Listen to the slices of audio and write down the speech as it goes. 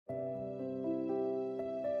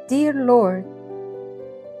Dear Lord,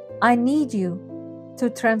 I need you to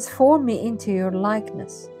transform me into your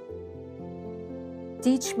likeness.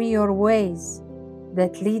 Teach me your ways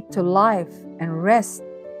that lead to life and rest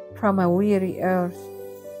from a weary earth.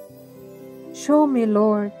 Show me,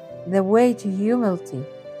 Lord, the way to humility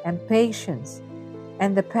and patience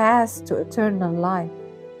and the path to eternal life.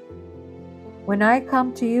 When I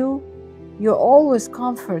come to you, you always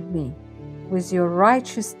comfort me with your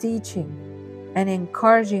righteous teaching and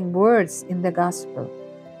encouraging words in the gospel.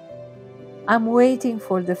 I'm waiting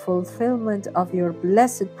for the fulfillment of your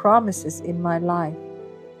blessed promises in my life.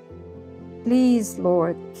 Please,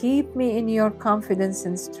 Lord, keep me in your confidence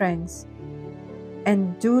and strength,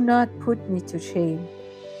 and do not put me to shame.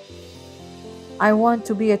 I want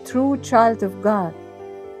to be a true child of God,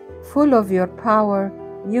 full of your power,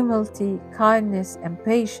 humility, kindness, and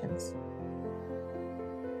patience.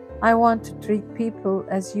 I want to treat people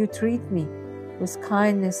as you treat me, with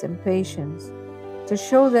kindness and patience, to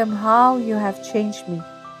show them how you have changed me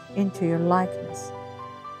into your likeness.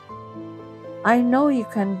 I know you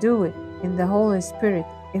can do it in the Holy Spirit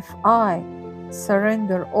if I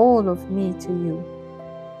surrender all of me to you.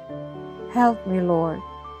 Help me, Lord,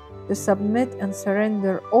 to submit and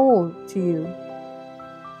surrender all to you.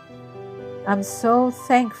 I'm so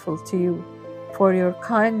thankful to you for your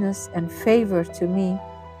kindness and favor to me,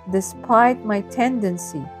 despite my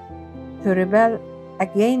tendency to rebel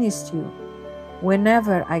against you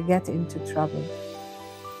whenever I get into trouble.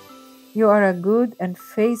 You are a good and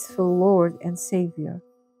faithful Lord and Savior.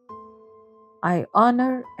 I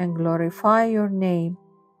honor and glorify your name,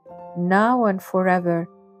 now and forever.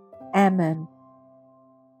 Amen.